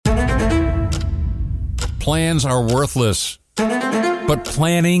plans are worthless. But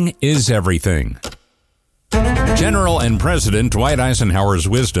planning is everything. General and President Dwight Eisenhower's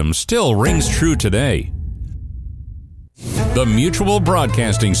wisdom still rings true today. The Mutual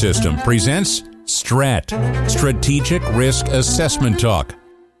Broadcasting System presents Strat, Strategic Risk Assessment Talk.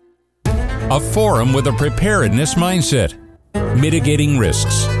 A forum with a preparedness mindset, mitigating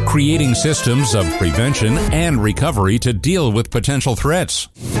risks, creating systems of prevention and recovery to deal with potential threats,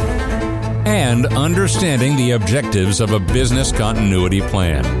 and understanding the objectives of a business continuity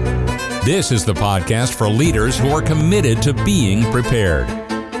plan. This is the podcast for leaders who are committed to being prepared.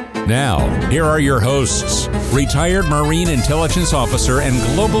 Now, here are your hosts, retired Marine Intelligence Officer and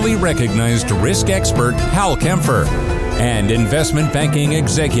globally recognized risk expert Hal Kempfer, and investment banking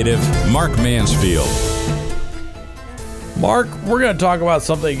executive Mark Mansfield. Mark, we're going to talk about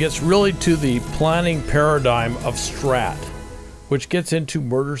something that gets really to the planning paradigm of Strat, which gets into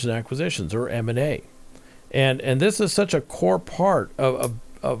mergers and acquisitions, or M&A. And this is such a core part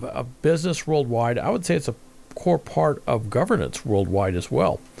of business worldwide. I would say it's a core part of governance worldwide as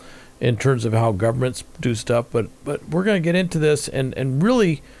well, in terms of how governments do stuff. But we're going to get into this and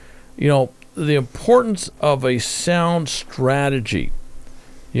really, the importance of a sound strategy.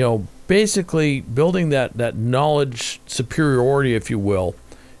 Basically building that knowledge superiority, if you will,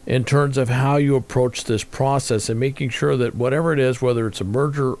 in terms of how you approach this process and making sure that whatever it is, whether it's a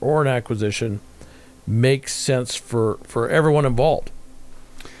merger or an acquisition, makes sense for everyone involved.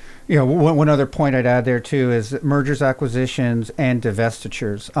 One other point I'd add there too is that mergers, acquisitions, and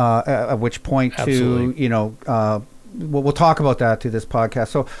divestitures. At which point, we'll talk about that through this podcast.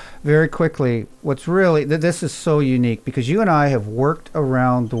 So, very quickly, what's really this is so unique because you and I have worked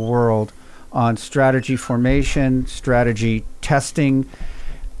around the world on strategy formation, strategy testing.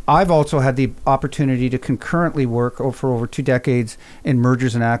 I've also had the opportunity to concurrently work for over 2 decades in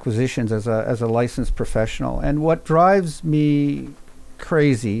mergers and acquisitions as a licensed professional. And what drives me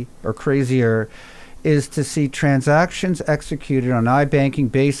crazy or crazier is to see transactions executed on an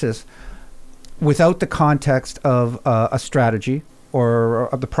iBanking basis without the context of a strategy or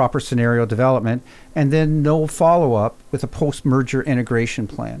the proper scenario development, and then no follow-up with a post-merger integration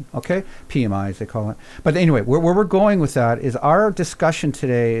plan, okay? PMI, as they call it. But anyway, where we're going with that is our discussion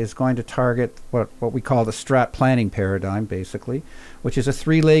today is going to target what we call the Strat planning paradigm, basically, which is a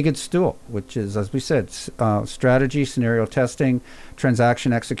 3-legged stool, which is, as we said, strategy, scenario testing,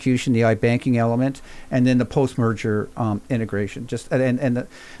 transaction execution, the iBanking element, and then the post-merger integration. The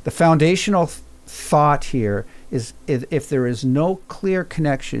foundational thought here is if there is no clear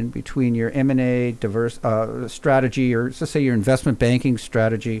connection between your M&A strategy, or let's say your investment banking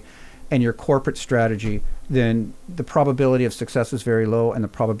strategy, and your corporate strategy, then the probability of success is very low and the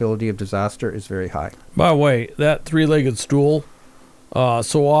probability of disaster is very high. By the way, that 3-legged stool,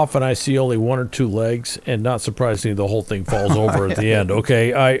 so often I see only 1 or 2 legs, and not surprisingly, the whole thing falls over at the end.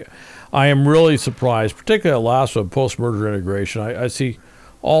 Okay, I am really surprised, particularly that last one, post-merger integration. I see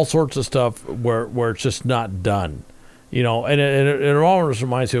all sorts of stuff where it's just not done, and it always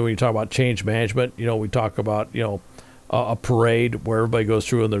reminds me when you talk about change management. We talk about a parade where everybody goes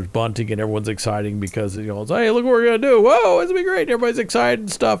through and there's bunting and everyone's exciting because it's hey, look what we're gonna do. Whoa, it's gonna be great. And everybody's excited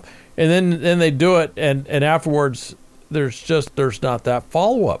and stuff, and then they do it, and afterwards there's not that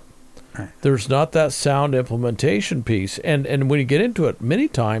follow up. Right. There's not that sound implementation piece, and when you get into it, many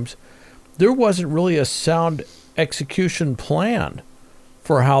times there wasn't really a sound execution plan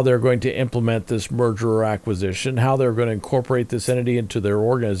for how they're going to implement this merger or acquisition, how they're going to incorporate this entity into their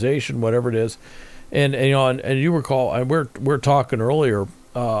organization, whatever it is. And you recall, and we're talking earlier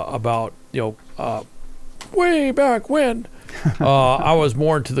about way back when I was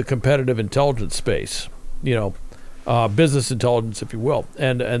more into the competitive intelligence space, business intelligence, if you will.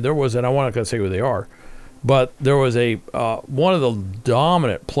 And there was, and I'm not going to say who they are, but there was a one of the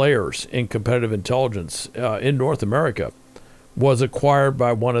dominant players in competitive intelligence in North America was acquired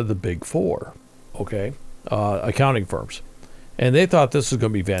by one of the big 4, accounting firms. And they thought this was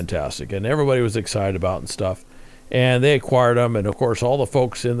going to be fantastic, and everybody was excited about it and stuff. And they acquired them, and of course, all the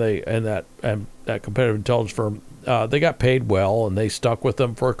folks in that competitive intelligence firm, they got paid well, and they stuck with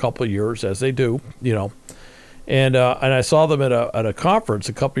them for a couple of years, as they do, And I saw them at a conference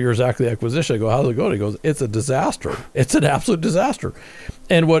a couple of years after the acquisition. I go, how's it going? He goes, it's a disaster. It's an absolute disaster.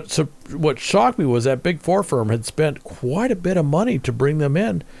 And what shocked me was that Big 4 firm had spent quite a bit of money to bring them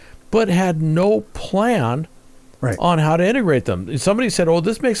in, but had no plan on how to integrate them. Somebody said, oh,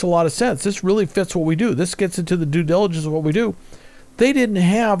 this makes a lot of sense. This really fits what we do. This gets into the due diligence of what we do. They didn't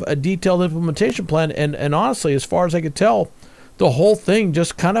have a detailed implementation plan. And honestly, as far as I could tell, the whole thing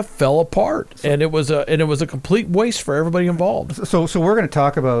just kind of fell apart, and it was a complete waste for everybody involved. So we're going to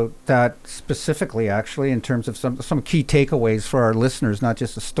talk about that specifically, actually, in terms of some key takeaways for our listeners, not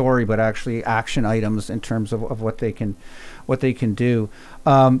just a story, but actually action items in terms of what they can do.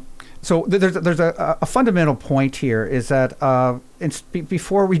 So there's a fundamental point here is that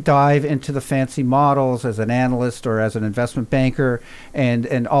before we dive into the fancy models as an analyst or as an investment banker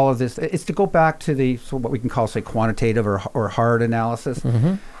and all of this, it's to go back to what we can call, say, quantitative or hard analysis.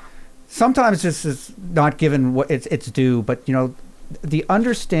 Mm-hmm. Sometimes this is not given what it's due, but the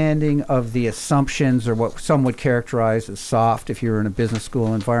understanding of the assumptions, or what some would characterize as soft if you're in a business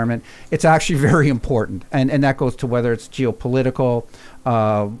school environment, it's actually very important. And that goes to whether it's geopolitical,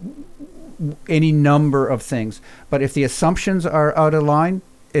 any number of things. But if the assumptions are out of line,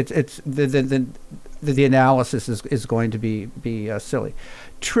 it's the analysis is going to be silly.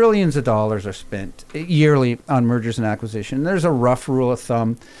 Trillions of dollars are spent yearly on mergers and acquisition. There's a rough rule of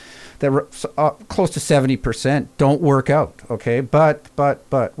thumb that close to 70% don't work out, okay? But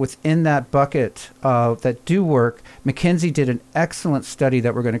within that bucket that do work, McKinsey did an excellent study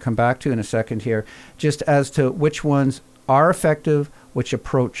that we're going to come back to in a second here, just as to which ones are effective, which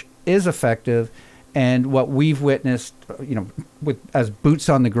approach is effective, and what we've witnessed, as boots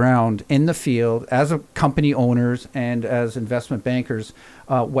on the ground in the field, as a company owners and as investment bankers,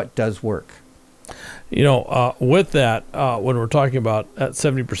 what does work. With that, when we're talking about at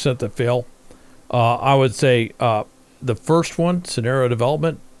 70% that fail, I would say the first one, scenario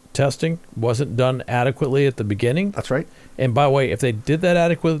development testing, wasn't done adequately at the beginning. That's right. And by the way, if they did that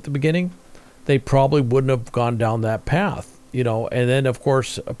adequately at the beginning, they probably wouldn't have gone down that path. And then, of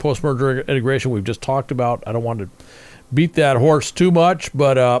course, post-merger integration we've just talked about. I don't want to beat that horse too much,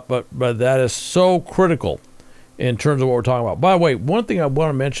 but that is so critical in terms of what we're talking about. By the way, one thing I want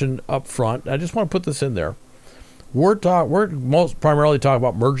to mention up front, I just want to put this in there. We're most primarily talking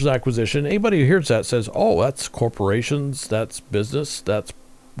about mergers and acquisition. Anybody who hears that says, oh, that's corporations, that's business, that's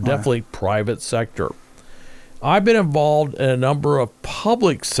definitely private sector. I've been involved in a number of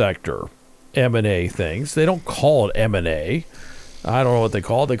public sector M&A things. They don't call it M&A. I don't know what they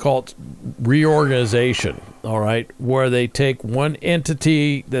call it. They call it reorganization, all right, where they take one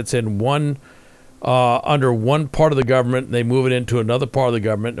entity that's in under one part of the government, and they move it into another part of the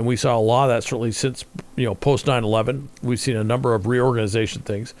government. And we saw a lot of that certainly since, post 9/11. We've seen a number of reorganization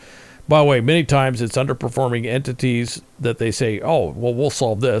things. By the way, many times it's underperforming entities that they say, oh, well, we'll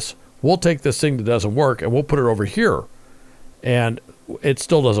solve this. We'll take this thing that doesn't work and we'll put it over here. And it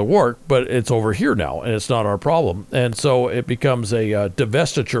still doesn't work, but it's over here now, and it's not our problem. And so it becomes a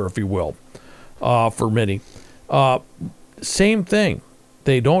divestiture, if you will, for many. Same thing.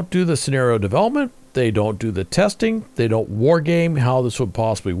 They don't do the scenario development. They don't do the testing. They don't war game how this would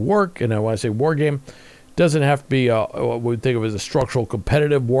possibly work. And when I say war game, it doesn't have to be what we think of as a structural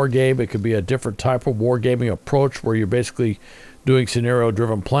competitive war game. It could be a different type of war gaming approach where you're basically doing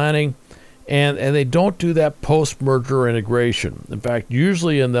scenario-driven planning. And they don't do that post-merger integration. In fact,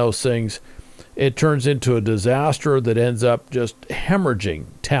 usually in those things, it turns into a disaster that ends up just hemorrhaging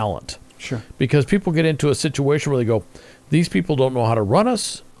talent. Sure. Because people get into a situation where they go, these people don't know how to run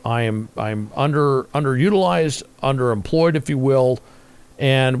us. I'm underutilized, underemployed, if you will.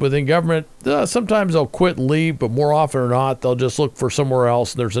 And within government, sometimes they'll quit and leave, but more often or not, they'll just look for somewhere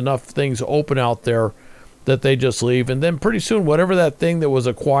else. There's enough things open out there that they just leave. And then pretty soon, whatever that thing that was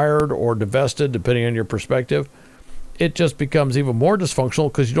acquired or divested, depending on your perspective, it just becomes even more dysfunctional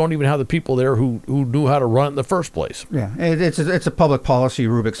because you don't even have the people there who knew how to run it in the first place. Yeah, it's a public policy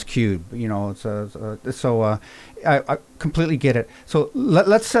Rubik's Cube. I completely get it. So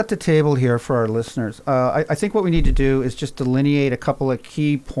let's set the table here for our listeners. I think what we need to do is just delineate a couple of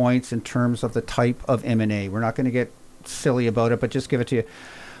key points in terms of the type of M&A. We're not going to get silly about it, but just give it to you.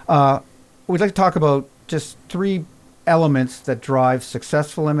 We'd like to talk about just three elements that drive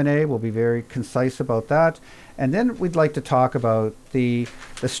successful M&A. We'll be very concise about that. And then we'd like to talk about the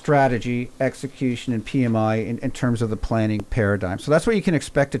strategy, execution, and PMI in terms of the planning paradigm. So that's what you can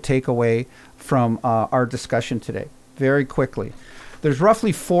expect to take away from our discussion today. Very quickly. There's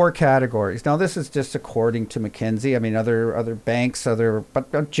roughly 4 categories. Now, this is just according to McKinsey. I mean, other banks,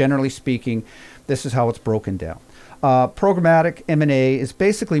 but generally speaking, this is how it's broken down. Programmatic M&A is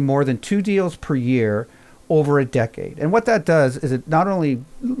basically more than 2 deals per year over a decade. And what that does is it not only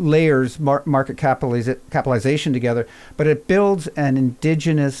layers market capitalization together, but it builds an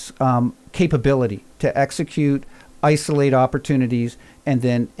indigenous capability to execute, isolate opportunities, and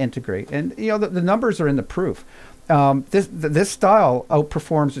then integrate. And the numbers are in the proof. This style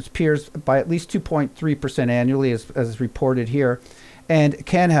outperforms its peers by at least 2.3% annually, as reported here, and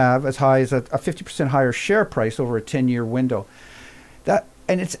can have as high as a 50% higher share price over a 10-year window.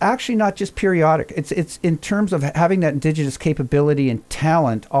 and it's actually not just periodic. It's in terms of having that indigenous capability and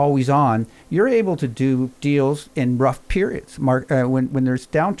talent always on. You're able to do deals in rough periods, when there's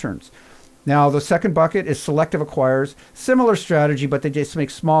downturns. Now, the second bucket is selective acquirers, similar strategy, but they just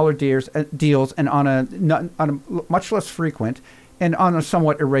make smaller deals and on a much less frequent and on a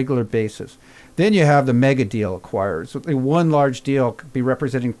somewhat irregular basis. Then you have the mega deal acquirers. One large deal could be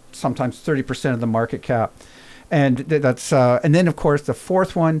representing sometimes 30% of the market cap. And and then, of course, the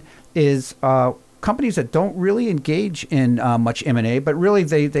fourth one is companies that don't really engage in much M&A, but really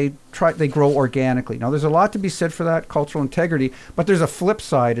they grow organically. Now, there's a lot to be said for that, cultural integrity, but there's a flip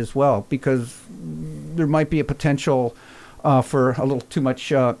side as well, because there might be a potential for a little too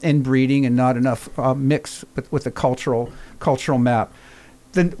much inbreeding and not enough mix with the cultural map.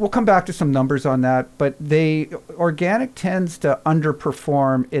 Then we'll come back to some numbers on that, but organic tends to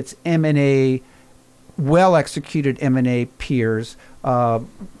underperform its M&A, well-executed M&A peers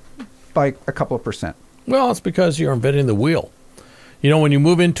by a couple of percent. Well, it's because you're inventing the wheel. When you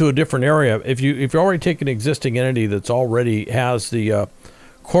move into a different area, if you already take an existing entity that's already has the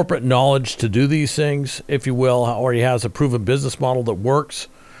corporate knowledge to do these things, if you will, already has a proven business model that works,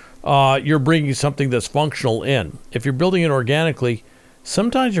 you're bringing something that's functional in. If you're building it organically,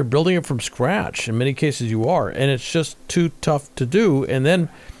 sometimes you're building it from scratch. In many cases you are, and it's just too tough to do. And then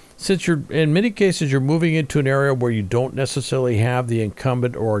since in many cases you're moving into an area where you don't necessarily have the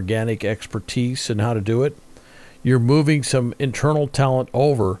incumbent or organic expertise in how to do it, you're moving some internal talent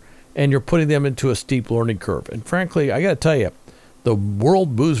over and you're putting them into a steep learning curve. And frankly, I got to tell you, the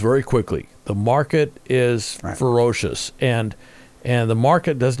world moves very quickly. The market is ferocious, and the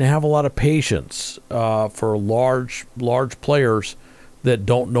market doesn't have a lot of patience for large players that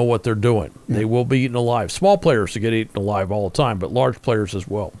don't know what they're doing. Yeah. They will be eaten alive. Small players get eaten alive all the time, but large players as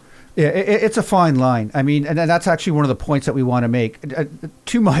well. Yeah, it's a fine line. I mean, and that's actually one of the points that we want to make.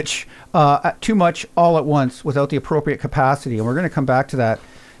 Too much all at once without the appropriate capacity, and we're going to come back to that,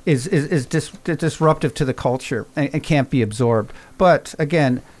 is disruptive to the culture and can't be absorbed. But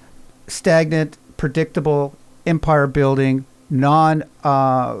again, stagnant, predictable, empire building,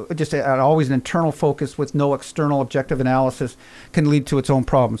 always an internal focus with no external objective analysis can lead to its own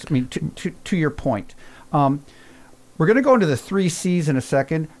problems. I mean, to your point. We're going to go into the 3 C's in a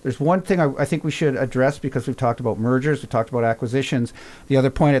second. There's one thing I think we should address, because we've talked about mergers, we've talked about acquisitions. The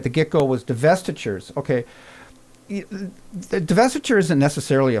other point at the get-go was divestitures. Okay, the divestiture isn't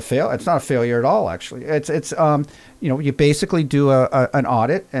necessarily a fail. It's not a failure at all, actually. It's you basically do an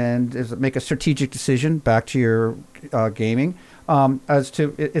audit and make a strategic decision back to your gaming as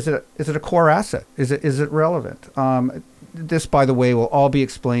to is it a core asset? Is it relevant? This, by the way, will all be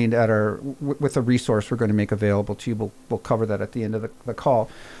explained with a resource we're going to make available to you. We'll cover that at the end of the call.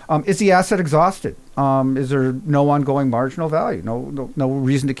 Is the asset exhausted? Is there no ongoing marginal value? No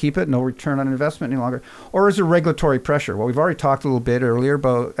reason to keep it? No return on investment any longer? Or is there regulatory pressure? Well, we've already talked a little bit earlier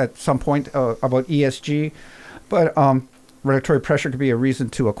at some point about ESG, but regulatory pressure could be a reason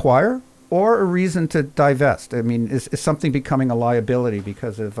to acquire or a reason to divest. I mean, is something becoming a liability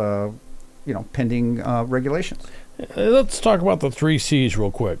because of pending regulations? Let's talk about the 3 C's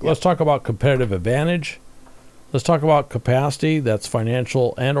real quick. Yep. Let's talk about competitive advantage. Let's talk about capacity. That's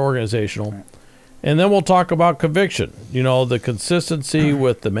financial and organizational. Right. And then we'll talk about conviction. The consistency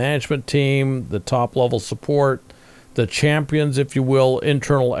with the management team, the top level support, the champions, if you will,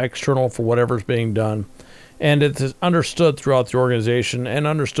 internal, external, for whatever's being done. And it's understood throughout the organization and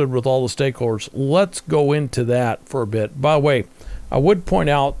understood with all the stakeholders. Let's go into that for a bit. By the way, I would point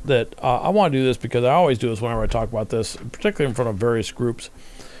out that I want to do this because I always do this whenever I talk about this, particularly in front of various groups.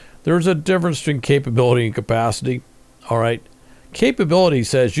 There's a difference between capability and capacity. All right. Capability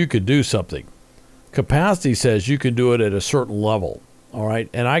says you could do something. Capacity says you can do it at a certain level. All right.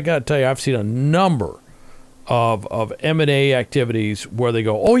 And I got to tell you, I've seen a number of M&A activities where they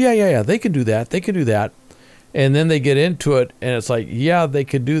go, oh, yeah, they can do that. They can do that. And then they get into it, and it's like, yeah, they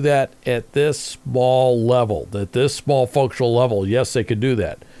could do that at this small level, at this small functional level. Yes, they could do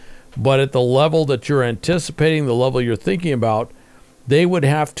that. But at the level that you're anticipating, the level you're thinking about, they would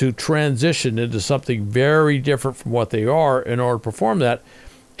have to transition into something very different from what they are in order to perform that.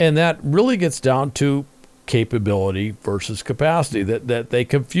 And that really gets down to capability versus capacity, that they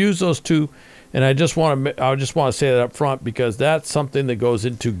confuse those two. And I just want to say that up front, because that's something that goes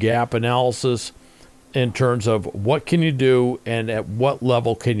into gap analysis in terms of what can you do and at what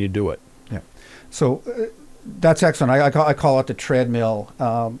level can you do it. Yeah. So that's excellent. I call it the treadmill,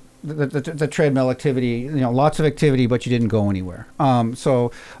 the treadmill activity. Lots of activity, but you didn't go anywhere.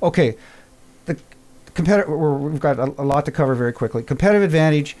 The we've got a lot to cover very quickly. Competitive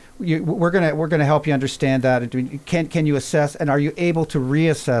advantage. We're gonna help you understand that. Can you assess, and are you able to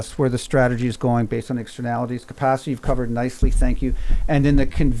reassess where the strategy is going based on externalities? Capacity you've covered nicely. Thank you. And then the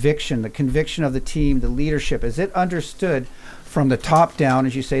conviction of the team, the leadership. Is it understood from the top down,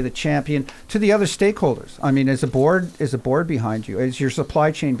 as you say, the champion, to the other stakeholders? I mean, is a board behind you? Is your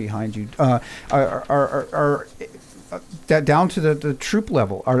supply chain behind you? Are that down to the troop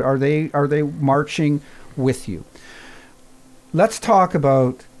level? Are they marching with you? Let's talk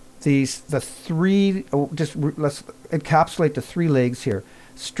about let's encapsulate the three legs here.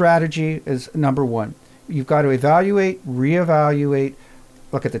 Strategy is number one. You've got to evaluate, reevaluate,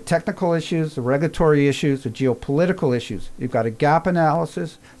 look at the technical issues, the regulatory issues, the geopolitical issues. You've got a gap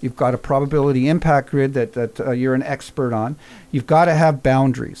analysis. You've got a probability impact grid that you're an expert on. You've got to have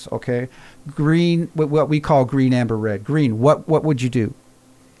boundaries, okay? Green, what we call green, amber, red. Green, what would you do?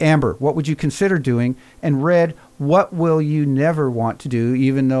 Amber, what would you consider doing? And red, what will you never want to do,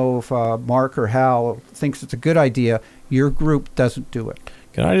 even though if Mark or Hal thinks it's a good idea, your group doesn't do it?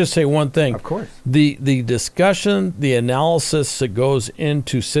 Can I just say one thing? Of course. The discussion, the analysis that goes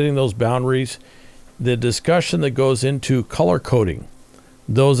into setting those boundaries, the discussion that goes into color coding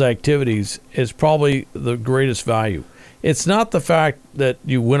those activities is probably the greatest value. It's not the fact that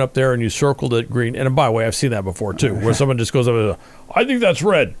you went up there and you circled it green. And by the way, I've seen that before too, where someone just goes up and says, I think that's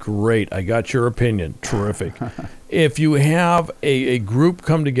red. Great. I got your opinion. Terrific. If you have a group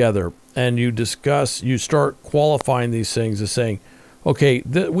come together and you discuss, you start qualifying these things as saying, okay,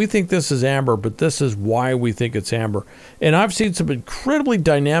 we think this is amber, but this is why we think it's amber. And I've seen some incredibly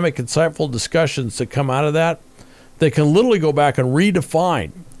dynamic, insightful discussions that come out of that can literally go back and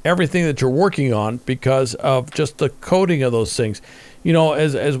redefine everything that you're working on because of just the coding of those things. You know,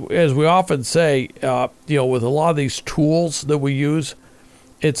 as we often say, with a lot of these tools that we use,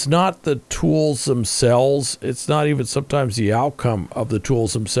 it's not the tools themselves. It's not even sometimes the outcome of the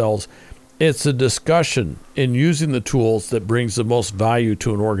tools themselves. It's a discussion in using the tools that brings the most value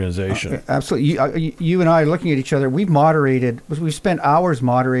to an organization. Absolutely. You and I are looking at each other. We've spent hours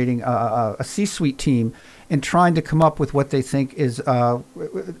moderating a C-suite team and trying to come up with what they think is a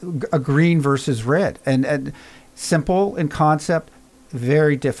green versus red. And simple in concept,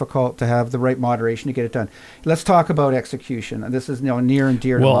 very difficult to have the right moderation to get it done. Let's talk about execution. This is near and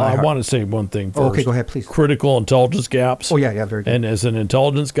dear to my heart. Well, I want to say one thing first. Okay, go ahead, please. Critical intelligence gaps. Oh, yeah, very good. And as an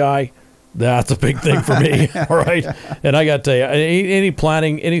intelligence guy, that's a big thing for me. All right. And I got to tell you, any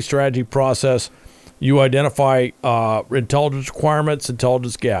planning, any strategy process, you identify intelligence requirements,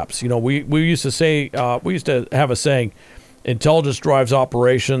 intelligence gaps. You know, we used to say, we used to have a saying, intelligence drives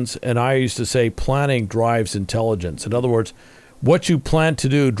operations, and I used to say planning drives intelligence. In other words, what you plan to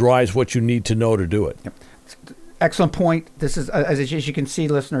do drives what you need to know to do it. Yep. Excellent point. This is, as you can see,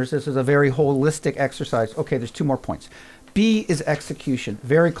 listeners, this is a very holistic exercise. Okay, there's 2 more points. B is execution.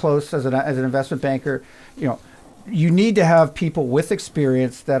 Very close as an investment banker. You need to have people with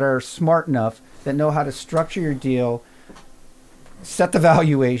experience that are smart enough, that know how to structure your deal, set the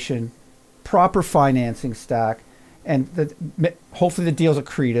valuation, proper financing stack, and hopefully the deal's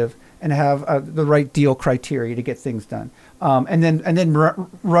accretive, and have the right deal criteria to get things done. And then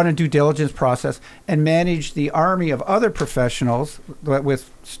run a due diligence process and manage the army of other professionals with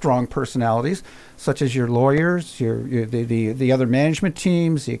strong personalities, such as your lawyers, the other management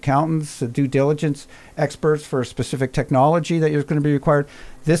teams, the accountants, the due diligence experts for specific technology that is going to be required.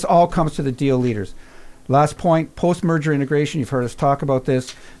 This all comes to the deal leaders. Last point, post-merger integration. You've heard us talk about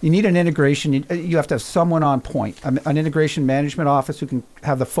this. You need an integration. You have to have someone on point, an integration management office who can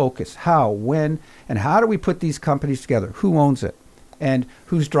have the focus. How, when, and how do we put these companies together? Who owns it? And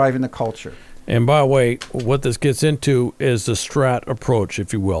who's driving the culture? And by the way, what this gets into is the Strat approach,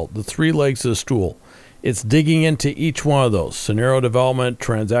 if you will, the 3 legs of the stool. It's digging into each one of those: scenario development,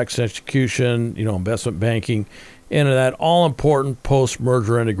 transaction execution, investment banking, into that all-important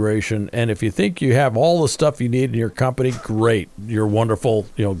post-merger integration. And if you think you have all the stuff you need in your company, great. You're wonderful.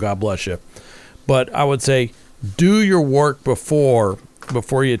 God bless you. But I would say do your work before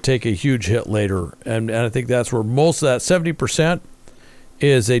you take a huge hit later. And I think that's where most of that 70%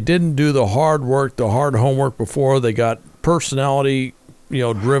 is they didn't do the hard work, the hard homework before. They got personality,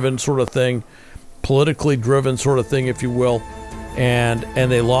 driven sort of thing, politically driven sort of thing, if you will. And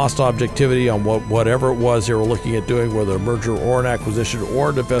they lost objectivity on whatever it was they were looking at doing, whether a merger or an acquisition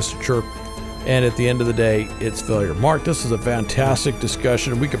or a divestiture. And at the end of the day, it's failure. Mark, this is a fantastic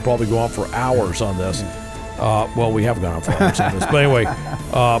discussion. We could probably go on for hours on this. We have gone on for hours on this, but anyway.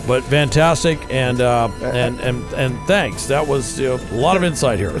 But fantastic, and thanks. That was a lot of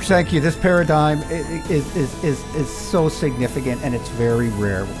insight here. Thank you. This paradigm is so significant, and it's very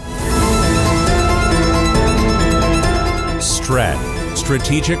rare. Strat,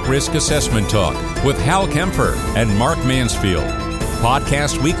 Strategic Risk Assessment Talk with Hal Kemper and Mark Mansfield.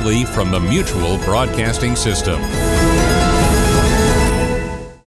 Podcast weekly from the Mutual Broadcasting System.